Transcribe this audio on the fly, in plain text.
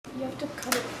You have to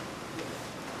cut it.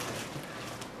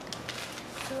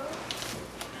 So.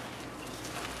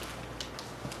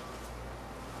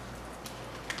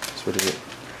 So what is it?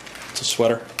 It's a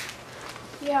sweater.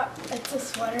 Yeah, it's a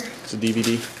sweater. It's a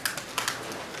DVD.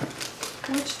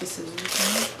 Which the scissors,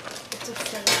 man? It's a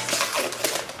face.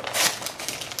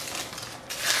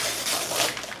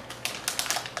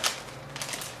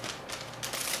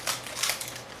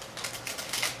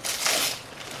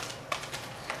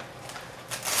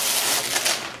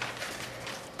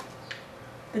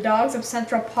 The Dogs of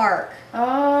Central Park.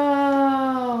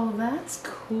 Oh, that's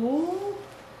cool.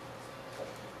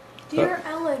 Dear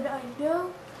Ellen, I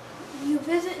know you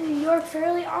visit New York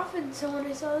fairly often, so when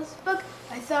I saw this book,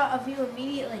 I thought of you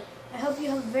immediately. I hope you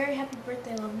have a very happy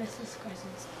birthday, love, Mrs.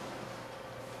 Skarzynski.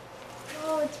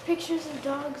 Oh, it's pictures of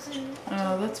dogs and...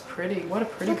 Oh, that's pretty. What a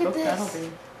pretty Look at book this. that'll be.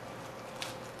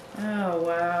 Oh,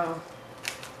 wow.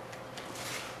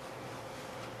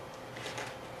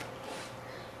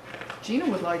 Gina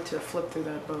would like to flip through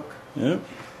that book. Yep.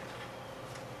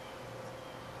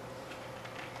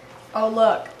 Oh,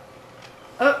 look.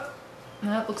 Oh,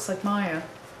 that looks like Maya.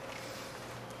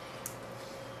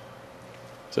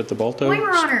 Is that the Balto?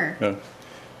 Weimer on her. Oh.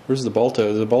 Where's the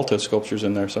Balto? The Balto sculpture's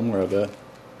in there somewhere, I bet. It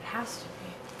has to be.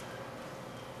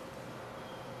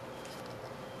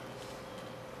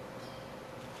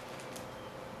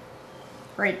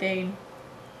 Great Dane.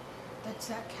 That's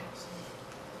that castle.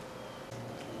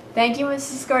 Thank you,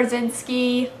 Mrs.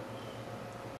 Skarzynski.